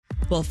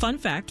Well, fun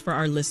fact for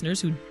our listeners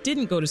who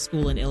didn't go to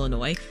school in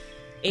Illinois,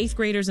 8th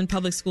graders in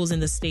public schools in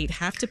the state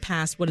have to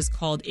pass what is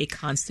called a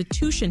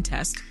Constitution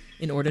test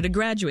in order to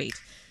graduate.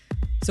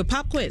 So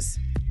pop quiz.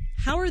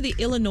 How are the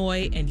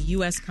Illinois and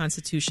U.S.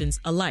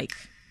 constitutions alike?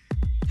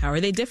 How are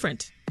they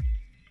different?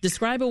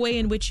 Describe a way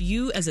in which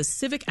you as a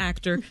civic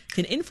actor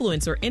can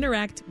influence or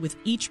interact with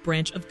each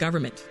branch of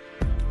government.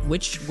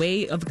 Which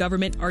way of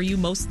government are you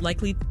most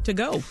likely to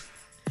go?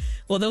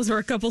 Well, those are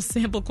a couple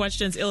sample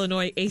questions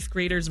Illinois 8th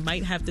graders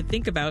might have to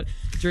think about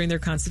during their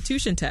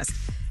Constitution test.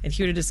 And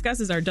here to discuss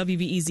is our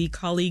WBEZ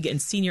colleague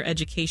and senior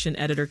education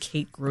editor,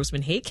 Kate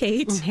Grossman. Hey,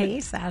 Kate. Hey,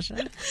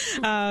 Sasha.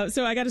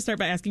 So I got to start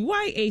by asking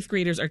why 8th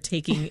graders are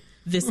taking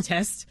this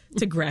test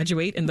to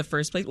graduate in the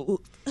first place.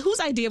 Whose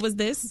idea was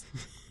this?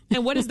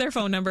 And what is their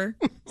phone number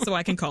so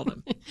I can call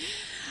them?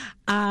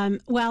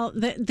 Well,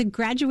 the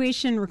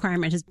graduation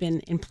requirement has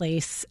been in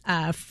place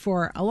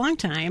for a long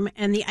time.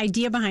 And the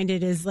idea behind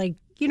it is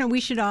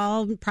we should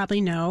all probably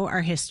know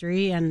our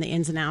history and the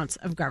ins and outs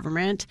of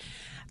government.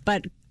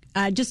 But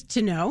just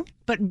to know,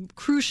 but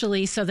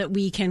crucially so that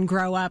we can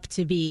grow up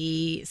to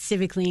be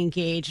civically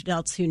engaged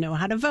adults who know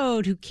how to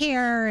vote, who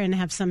care, and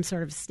have some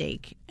sort of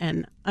stake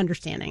and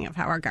understanding of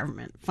how our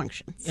government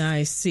functions.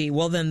 I see.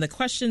 Well, then the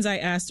questions I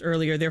asked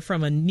earlier, they're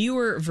from a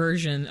newer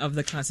version of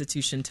the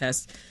Constitution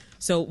test.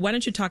 So why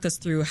don't you talk us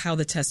through how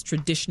the test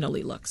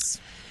traditionally looks?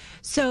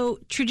 So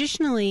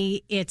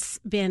traditionally, it's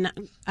been,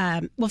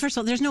 first of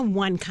all, there's no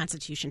one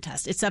Constitution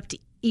test. It's up to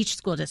each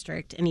school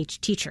district and each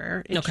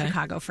teacher in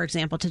Chicago, for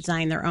example, to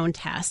design their own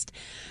test.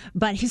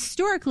 But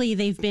historically,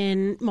 they've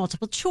been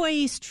multiple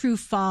choice, true,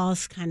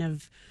 false, kind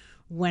of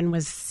when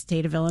was the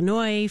state of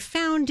Illinois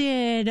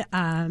founded,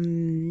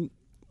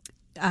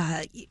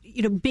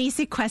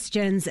 basic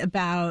questions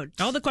about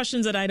all the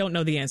questions that I don't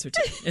know the answer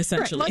to,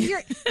 essentially.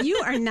 Right. Well, you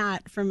are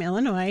not from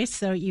Illinois,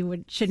 so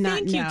you should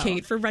not know. Thank you,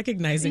 Kate, for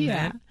recognizing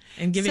that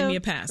and giving me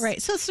a pass.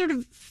 Right. So sort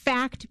of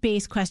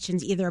fact-based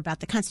questions either about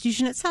the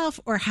Constitution itself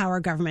or how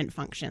our government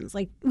functions.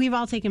 Like we've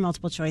all taken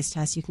multiple choice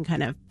tests. You can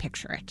kind of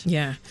picture it.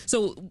 Yeah.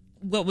 So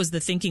what was the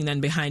thinking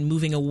then behind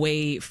moving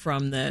away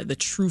from the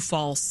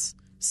true-false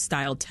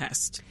style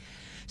test?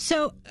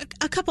 So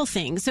a couple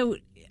things. So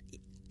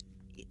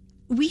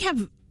we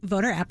have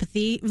voter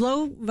apathy,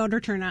 low voter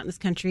turnout in this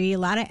country, a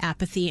lot of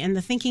apathy. And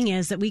the thinking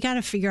is that we got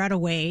to figure out a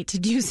way to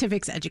do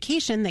civics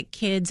education that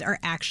kids are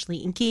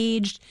actually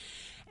engaged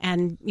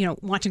and,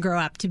 want to grow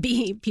up to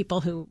be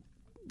people who,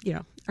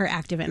 are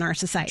active in our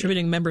society.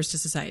 Contributing members to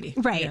society.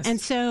 Right. Yes. And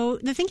so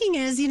the thinking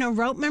is,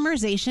 rote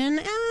memorization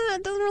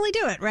doesn't really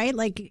do it, right?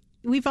 Like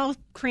we've all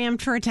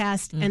crammed for a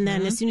test and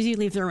then as soon as you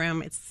leave the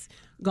room, it's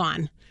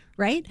gone,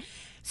 right?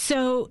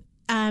 So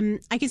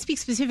I can speak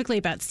specifically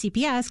about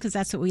CPS because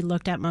that's what we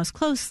looked at most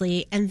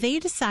closely. And they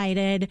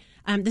decided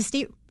the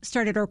state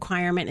started a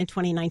requirement in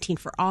 2019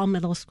 for all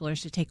middle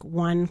schoolers to take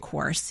one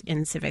course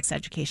in civics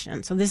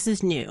education. So this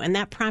is new. And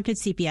that prompted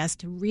CPS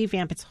to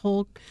revamp its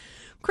whole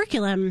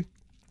curriculum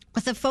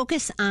with a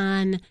focus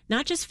on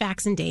not just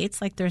facts and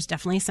dates, like there's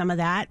definitely some of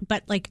that,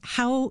 but like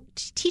how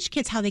to teach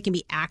kids how they can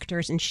be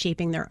actors in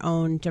shaping their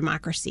own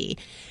democracy,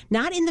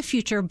 not in the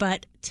future,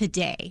 but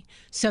today.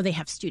 So they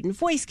have student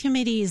voice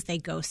committees, they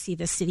go see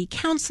the city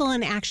council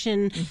in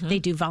action, they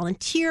do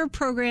volunteer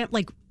program,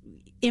 like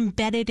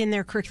embedded in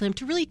their curriculum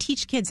to really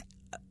teach kids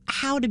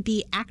how to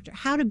be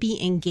how to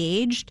be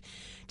engaged,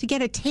 to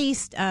get a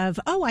taste of,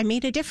 I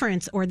made a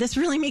difference, or this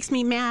really makes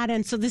me mad,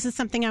 and so this is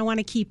something I want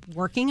to keep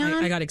working on.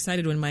 I got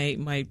excited when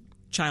my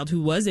child,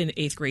 who was in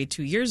 8th grade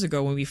 2 years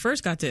ago when we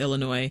first got to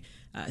Illinois,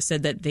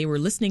 said that they were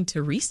listening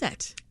to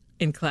Reset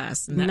in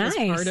class. And that was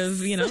part of,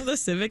 the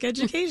civic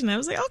education. I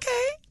was like,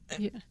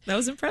 okay, that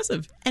was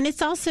impressive. And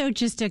it's also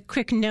just a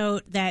quick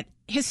note that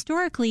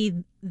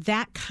historically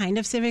that kind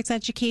of civics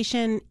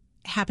education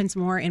happens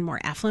more in more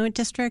affluent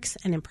districts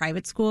and in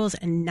private schools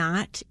and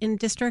not in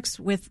districts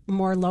with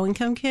more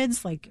low-income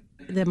kids like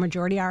the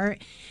majority are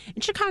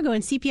in Chicago.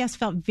 And CPS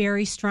felt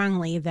very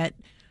strongly that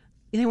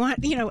they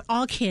want,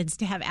 all kids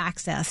to have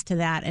access to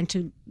that and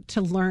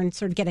to learn,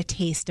 sort of get a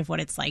taste of what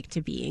it's like to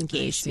be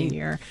engaged in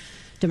your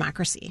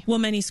democracy. Well,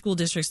 many school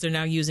districts are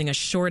now using a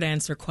short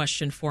answer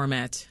question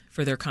format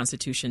for their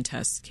Constitution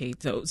tests,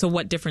 Kate. So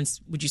what difference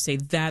would you say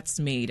that's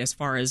made as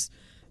far as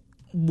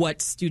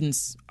what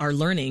students are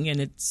learning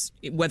and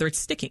whether it's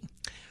sticking?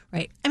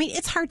 Right. I mean,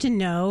 it's hard to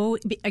know,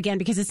 again,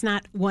 because it's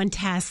not one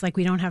test, like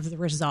we don't have the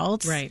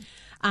results. Right.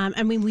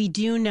 We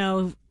do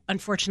know,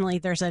 unfortunately,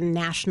 there's a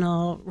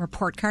national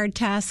report card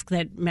test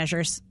that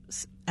measures,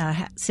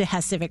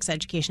 has civics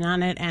education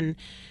on it, and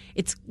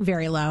it's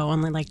very low.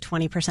 Only like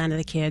 20% of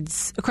the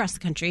kids across the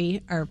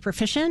country are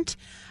proficient.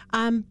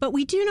 But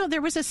we do know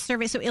there was a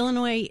survey. So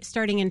Illinois,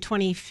 starting in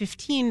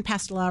 2015,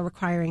 passed a law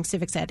requiring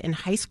civics ed in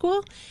high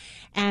school.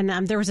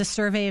 And there was a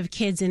survey of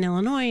kids in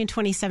Illinois in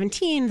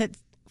 2017 that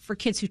for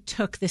kids who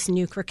took this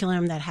new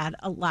curriculum that had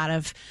a lot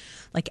of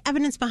like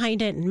evidence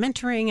behind it and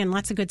mentoring and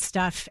lots of good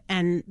stuff.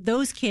 And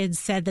those kids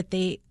said that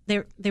they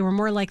were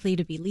more likely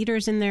to be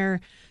leaders in their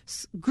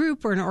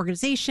group or an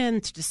organization,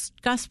 to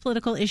discuss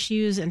political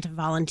issues and to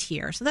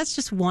volunteer. So that's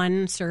just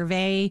one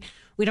survey.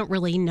 We don't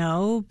really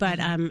know, but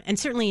and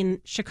certainly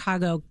in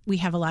Chicago, we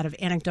have a lot of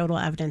anecdotal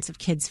evidence of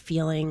kids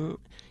feeling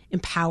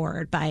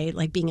empowered by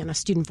like being in a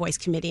student voice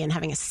committee and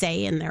having a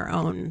say in their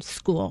own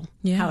school,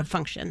 how it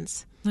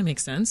functions. That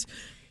makes sense.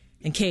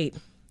 And Kate,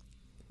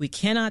 we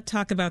cannot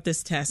talk about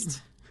this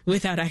test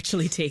without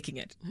actually taking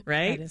it,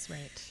 right? That is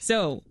right.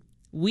 So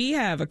we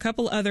have a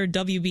couple other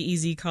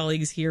WBEZ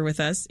colleagues here with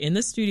us in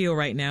the studio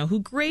right now who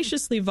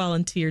graciously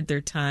volunteered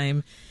their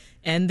time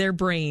and their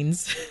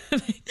brains.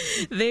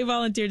 They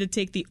volunteered to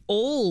take the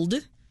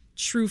old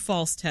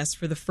true-false test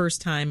for the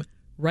first time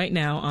right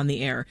now on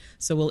the air.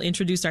 So we'll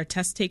introduce our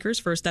test takers.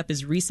 First up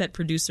is Reset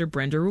producer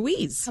Brenda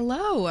Ruiz.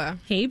 Hello.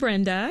 Hey,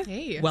 Brenda.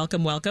 Hey.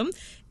 Welcome, welcome.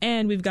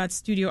 And we've got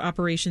studio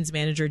operations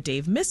manager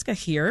Dave Miska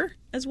here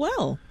as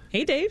well.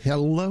 Hey, Dave.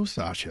 Hello,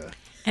 Sasha.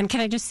 And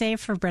can I just say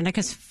for Brenda,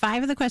 because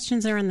 5 of the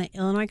questions are in the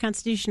Illinois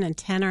Constitution and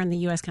 10 are in the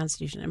U.S.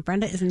 Constitution. And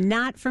Brenda is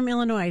not from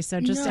Illinois,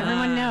 so just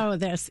everyone know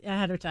this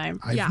ahead of time.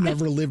 I've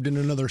never lived in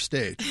another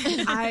state.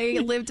 I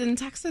lived in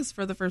Texas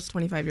for the first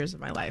 25 years of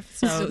my life,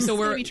 so it's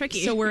we're gonna be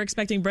tricky. So we're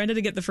expecting Brenda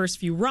to get the first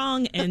few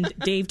wrong and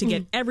Dave to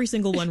get every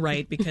single one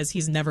right because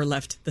he's never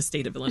left the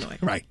state of Illinois.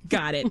 Right.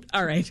 Got it.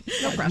 All right.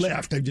 I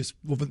left. I just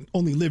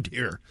only lived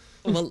here.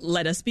 Well,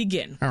 let us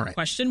begin. All right.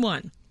 Question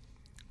 1.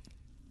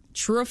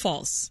 True or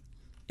false?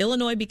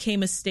 Illinois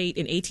became a state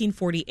in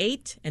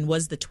 1848 and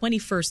was the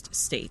 21st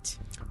state.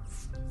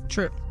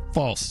 True.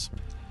 False.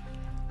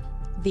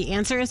 The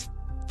answer is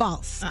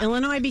false.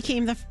 Illinois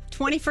became the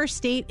 21st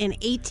state in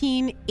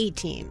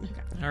 1818.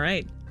 All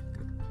right.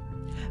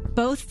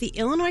 Both the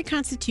Illinois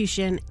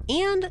Constitution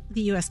and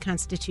the U.S.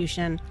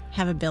 Constitution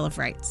have a Bill of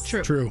Rights.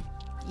 True.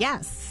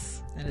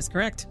 Yes. That is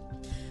correct.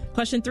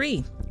 Question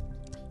 3.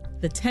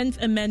 The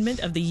 10th Amendment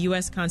of the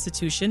U.S.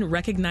 Constitution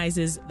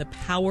recognizes the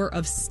power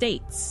of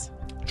states.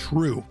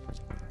 True.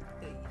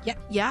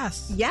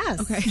 Yes. Yes.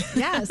 Okay.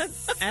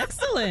 Yes.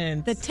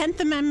 Excellent. The 10th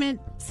Amendment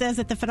says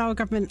that the federal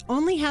government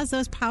only has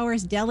those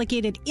powers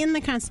delegated in the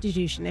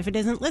Constitution. If it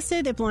isn't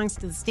listed, it belongs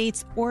to the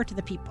states or to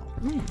the people.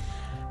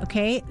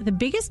 Okay. The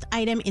biggest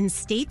item in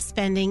state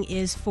spending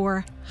is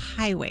for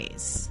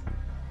highways.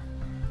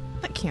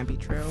 That can't be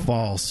true.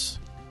 False.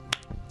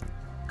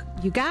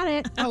 You got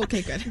it. Oh,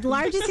 okay, good. The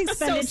largest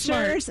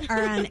expenditures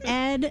are on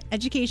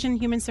education,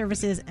 human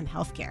services, and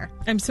healthcare.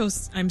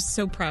 I'm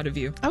so proud of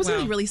you. I was Wow.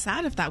 going to be really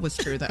sad if that was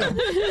true, though.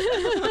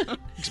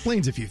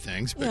 Explains a few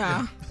things. But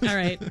Yeah. All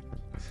right.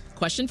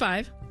 Question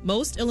 5.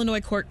 Most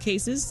Illinois court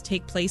cases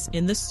take place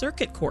in the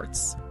circuit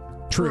courts.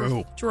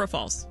 True. True or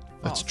false?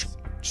 It's true.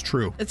 It's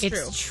true.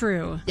 It's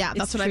true. Yeah,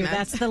 that's It's what I true. meant.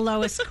 That's the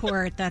lowest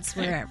court. That's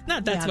where.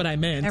 Not that's what I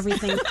meant.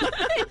 Everything.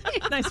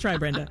 Nice try,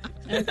 Brenda.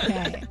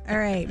 Okay. All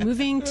right.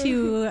 Moving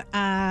to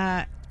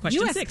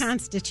Question U.S. 6.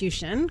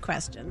 Constitution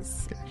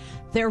questions.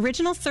 The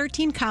original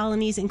 13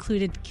 colonies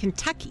included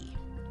Kentucky.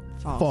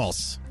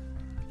 False.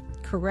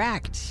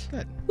 Correct.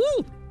 Good.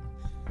 Woo!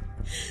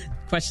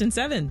 Question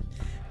 7.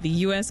 The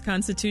U.S.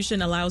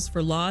 Constitution allows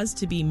for laws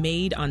to be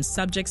made on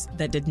subjects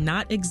that did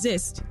not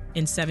exist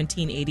in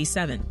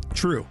 1787.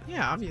 True.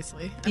 Yeah,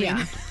 obviously. I Yeah.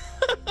 mean,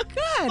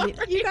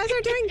 Good. You guys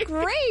are doing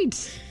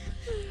great.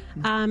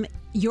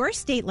 Your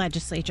state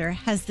legislature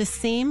has the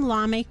same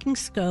lawmaking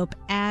scope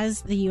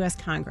as the U.S.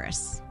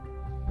 Congress.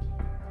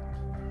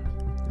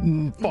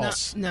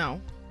 False.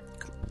 No.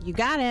 You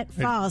got it.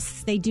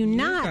 False. They do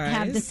not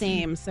have the guys.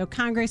 same. So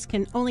Congress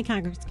can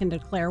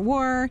declare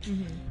war,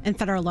 and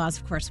federal laws,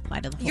 of course, apply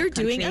to the whole You're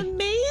country. doing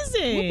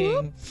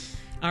amazing.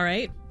 All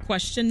right.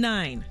 Question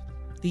 9.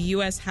 The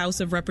U.S.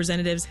 House of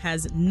Representatives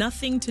has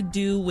nothing to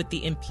do with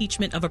the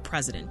impeachment of a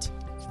president.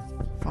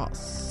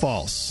 False.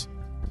 False.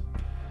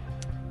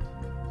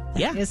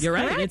 Yeah, is you're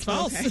right. correct. It's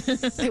false.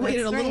 I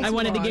waited a little I too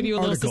wanted to long. give you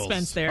a little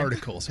suspense there.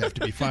 Articles have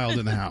to be filed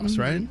in the House,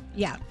 right?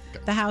 Yeah.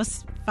 The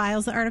House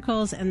files the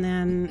articles, and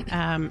then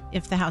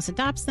if the House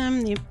adopts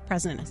them, the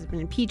president has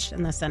been impeached,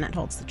 and the Senate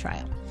holds the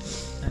trial.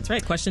 That's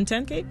right. Question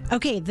 10, Kate.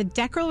 Okay, the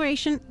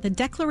Declaration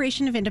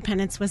of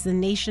Independence was the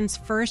nation's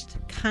first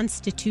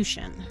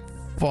constitution.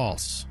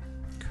 False.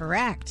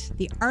 Correct.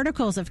 The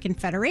Articles of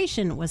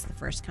Confederation was the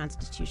first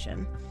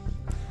constitution.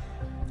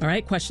 All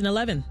right. Question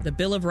 11. The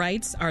Bill of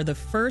Rights are the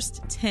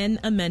first 10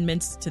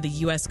 amendments to the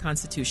U.S.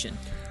 Constitution.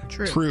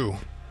 True.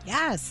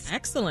 Yes.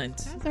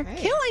 Excellent. They're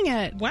killing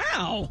it.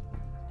 Wow.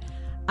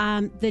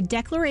 The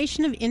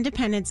Declaration of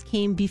Independence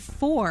came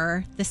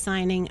before the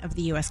signing of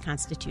the U.S.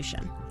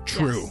 Constitution.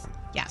 True.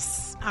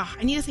 Yes. Ah,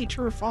 I need to say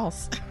true or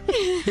false.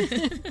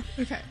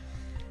 Okay.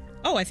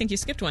 Oh, I think you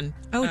skipped one.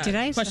 Oh, did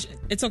I? Question.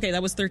 It's okay.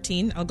 That was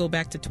 13. I'll go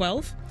back to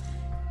 12.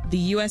 The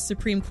U.S.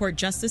 Supreme Court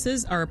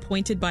justices are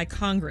appointed by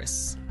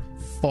Congress.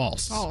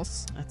 False.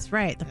 False. That's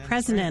right. The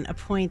president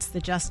appoints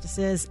the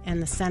justices,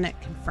 and the Senate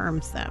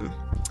confirms them.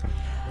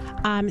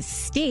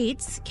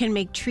 States can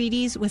make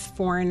treaties with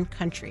foreign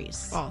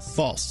countries. False.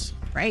 False.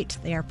 Right.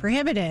 They are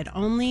prohibited.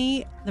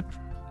 Only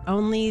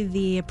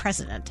the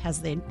president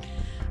has the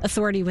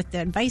authority with the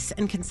advice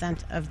and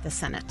consent of the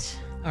Senate.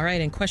 All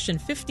right, and question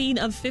 15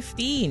 of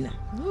 15.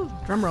 Ooh,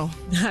 drum roll.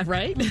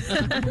 Right?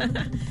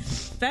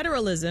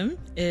 Federalism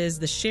is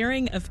the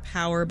sharing of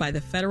power by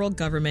the federal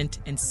government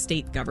and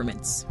state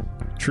governments.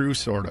 True,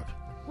 sort of.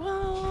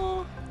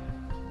 Well,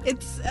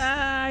 it's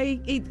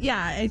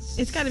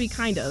got to be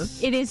kind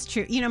of. It is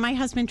true. You know, my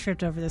husband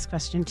tripped over this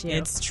question too.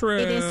 It's true.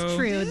 It is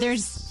true.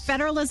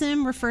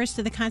 Federalism refers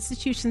to the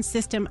Constitution's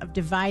system of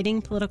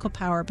dividing political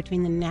power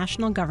between the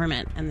national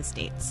government and the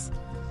states.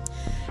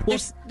 Well,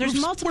 There's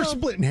multiple. We're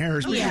splitting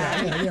hairs. But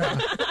yeah.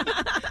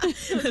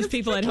 There's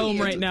people at home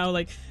right now,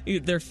 like,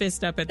 their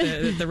fist up at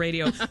the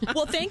radio.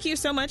 Well, thank you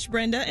so much,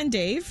 Brenda and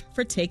Dave,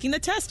 for taking the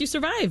test. You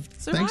survived.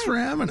 Thanks for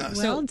having us.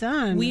 Well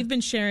done. We've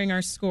been sharing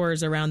our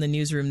scores around the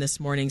newsroom this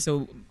morning.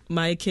 So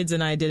my kids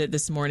and I did it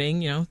this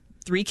morning.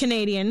 3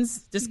 Canadians,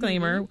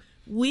 disclaimer.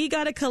 We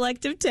got a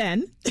collective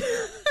 10.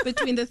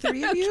 Between the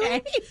three of you?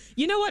 Okay.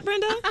 You know what,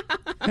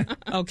 Brenda?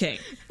 Okay.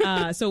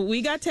 So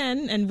we got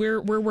 10 and we're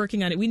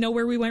working on it. We know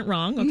where we went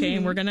wrong, okay?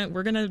 And we're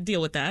gonna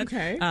deal with that.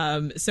 Okay.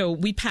 So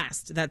we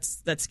passed.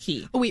 That's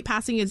key. Oh, wait,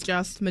 passing is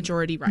just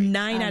majority right.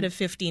 9 out of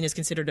 15 is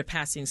considered a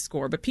passing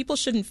score, but people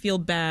shouldn't feel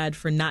bad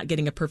for not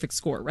getting a perfect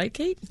score, right,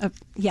 Kate?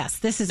 Yes,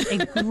 this is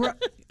a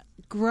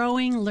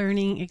growing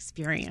learning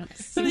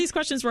experience. Some of these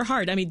questions were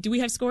hard. I mean, do we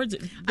have scores?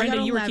 Brenda, I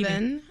got you were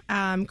keeping.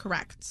 11.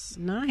 Correct.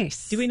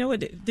 Nice. Do we know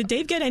did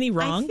Dave get any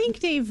wrong? I think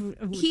Dave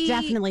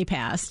definitely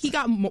passed. He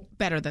got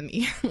better than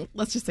me.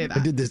 Let's just say that. I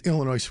did this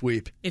Illinois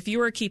sweep. If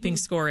you are keeping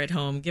score at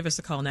home, give us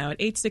a call now at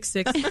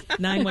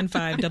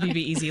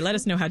 866-915-WBEZ. Let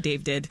us know how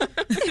Dave did.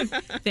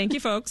 Thank you,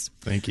 folks.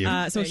 Thank you.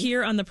 So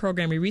here on the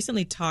program, we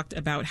recently talked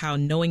about how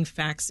knowing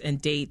facts and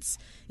dates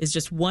is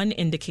just one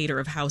indicator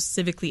of how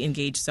civically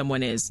engaged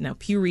someone is. Now,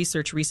 Pew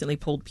Research recently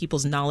polled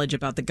people's knowledge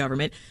about the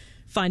government,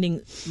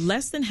 finding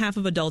less than half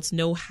of adults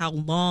know how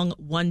long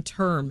one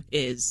term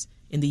is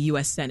in the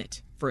U.S.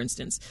 Senate, for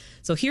instance.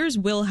 So here's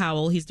Will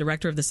Howell. He's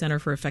director of the Center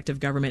for Effective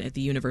Government at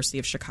the University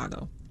of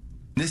Chicago.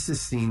 This is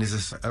seen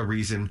as a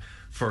reason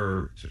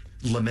for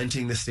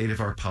lamenting the state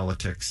of our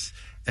politics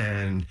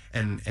and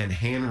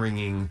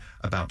hand-wringing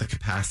about the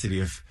capacity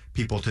of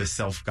people to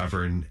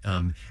self-govern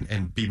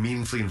and be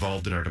meaningfully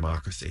involved in our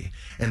democracy.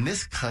 And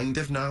this kind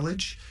of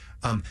knowledge,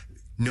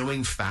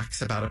 knowing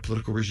facts about a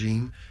political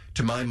regime,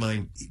 to my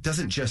mind,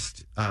 doesn't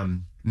just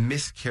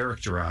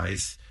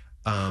mischaracterize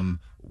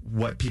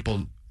what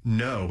people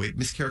know. It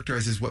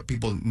mischaracterizes what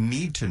people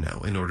need to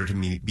know in order to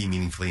be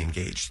meaningfully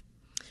engaged.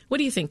 What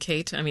do you think,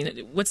 Kate? I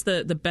mean, what's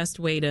the best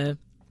way to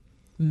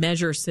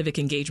measure civic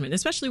engagement,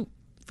 especially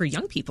for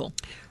young people?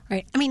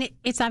 Right. I mean,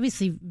 it's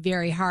obviously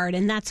very hard,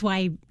 and that's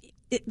why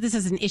this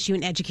is an issue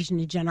in education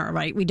in general,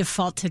 right? We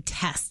default to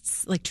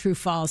tests like true,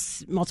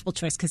 false, multiple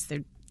choice because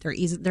they're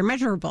easy, they're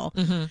measurable.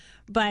 Mm-hmm.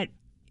 But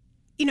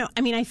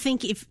I mean, I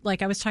think if,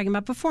 like I was talking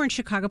about before in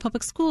Chicago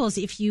Public Schools,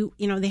 if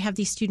they have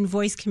these student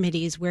voice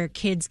committees where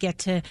kids get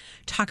to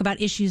talk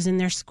about issues in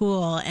their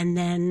school and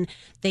then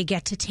they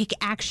get to take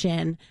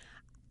action.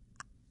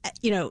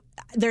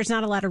 There's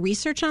not a lot of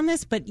research on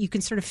this, but you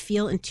can sort of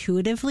feel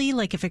intuitively,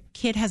 like if a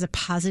kid has a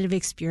positive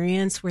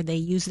experience where they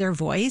use their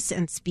voice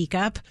and speak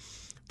up,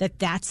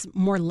 that's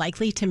more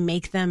likely to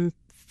make them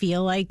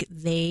feel like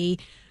they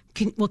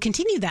will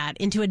continue that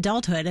into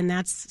adulthood. And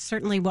that's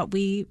certainly what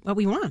we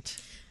want.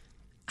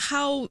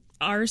 How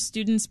are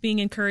students being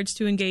encouraged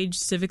to engage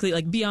civically,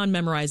 like beyond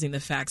memorizing the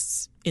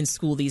facts in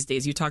school these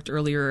days? You talked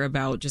earlier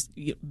about just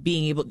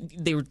being able,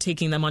 they were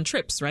taking them on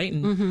trips, right?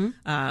 And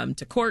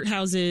to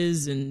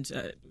courthouses.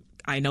 And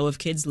I know of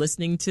kids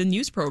listening to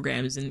news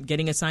programs and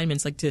getting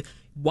assignments like to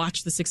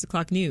watch the 6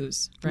 o'clock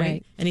news,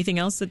 right? Anything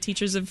else that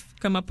teachers have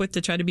come up with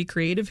to try to be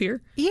creative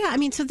here? Yeah. I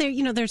mean, so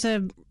there's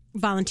a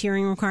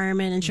volunteering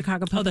requirement in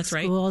Chicago Public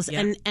Schools.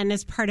 Right. Yeah. And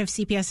as part of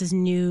CPS's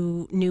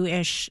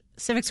new-ish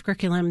civics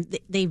curriculum,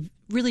 they've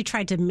really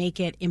tried to make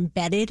it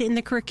embedded in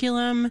the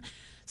curriculum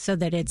so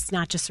that it's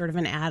not just sort of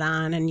an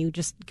add-on and you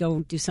just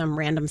go do some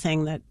random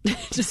thing that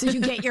just so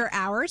you get your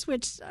hours,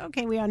 which,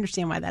 okay, we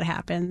understand why that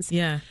happens.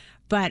 Yeah.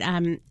 But,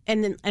 and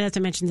as I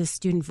mentioned, the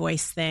student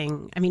voice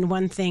thing, I mean,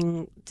 one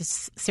thing,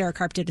 Sarah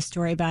Karp did a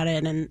story about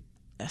it, and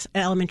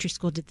elementary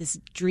school did this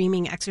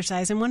dreaming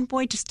exercise, and one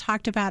boy just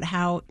talked about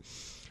how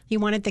he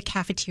wanted the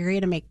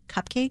cafeteria to make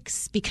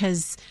cupcakes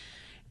because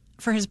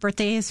for his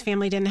birthday, his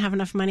family didn't have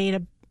enough money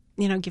to,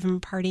 give him a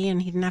party,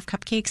 and he didn't have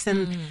cupcakes.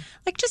 And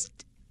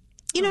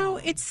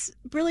it's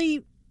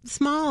really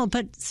small,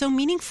 but so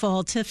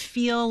meaningful to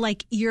feel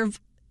like you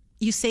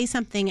say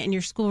something and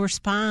your school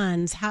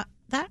responds.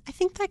 I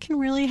think that can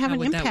really have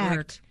an impact. That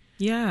work?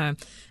 Yeah.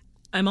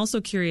 I'm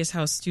also curious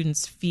how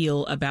students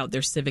feel about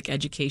their civic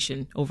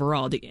education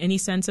overall. Any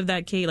sense of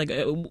that, Kate? Like,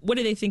 what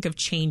do they think of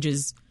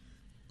changes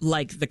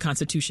like the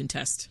Constitution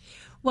test?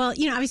 Well,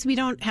 obviously we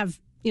don't have,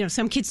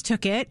 some kids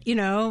took it,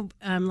 there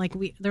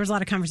was a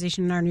lot of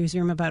conversation in our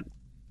newsroom about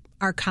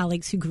our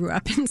colleagues who grew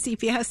up in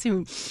CPS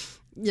who,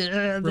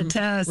 the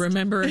test.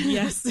 Remember,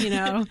 yes.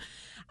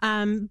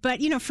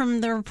 But,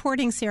 from the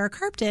reporting Sarah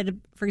Karp did,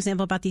 for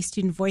example, about these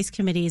student voice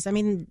committees, I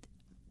mean,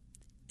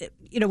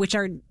 which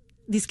are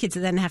these kids that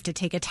then have to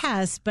take a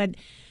test, but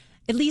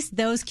at least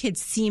those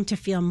kids seem to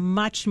feel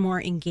much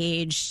more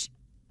engaged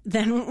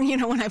than,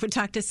 when I would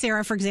talk to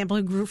Sarah, for example,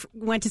 who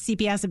went to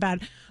CPS about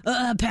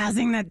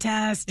passing that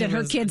test, and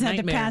her kids had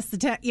to pass the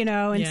test,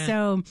 and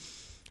so...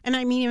 And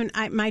I mean,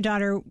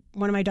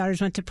 one of my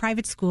daughters went to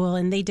private school,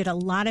 and they did a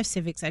lot of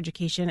civics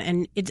education,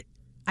 and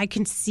I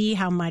can see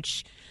how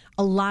much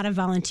a lot of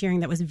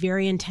volunteering that was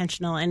very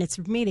intentional, and it's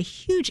made a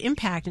huge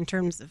impact in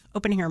terms of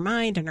opening her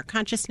mind and her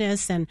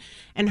consciousness and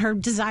her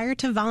desire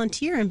to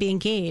volunteer and be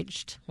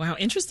engaged. Wow,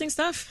 interesting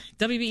stuff.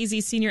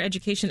 WBEZ Senior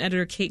Education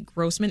Editor Kate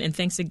Grossman, and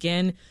thanks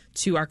again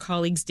to our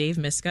colleagues Dave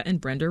Miska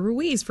and Brenda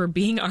Ruiz for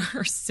being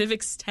our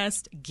civics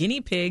test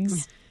guinea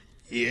pigs.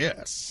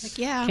 Yes. Heck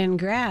yeah.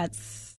 Congrats.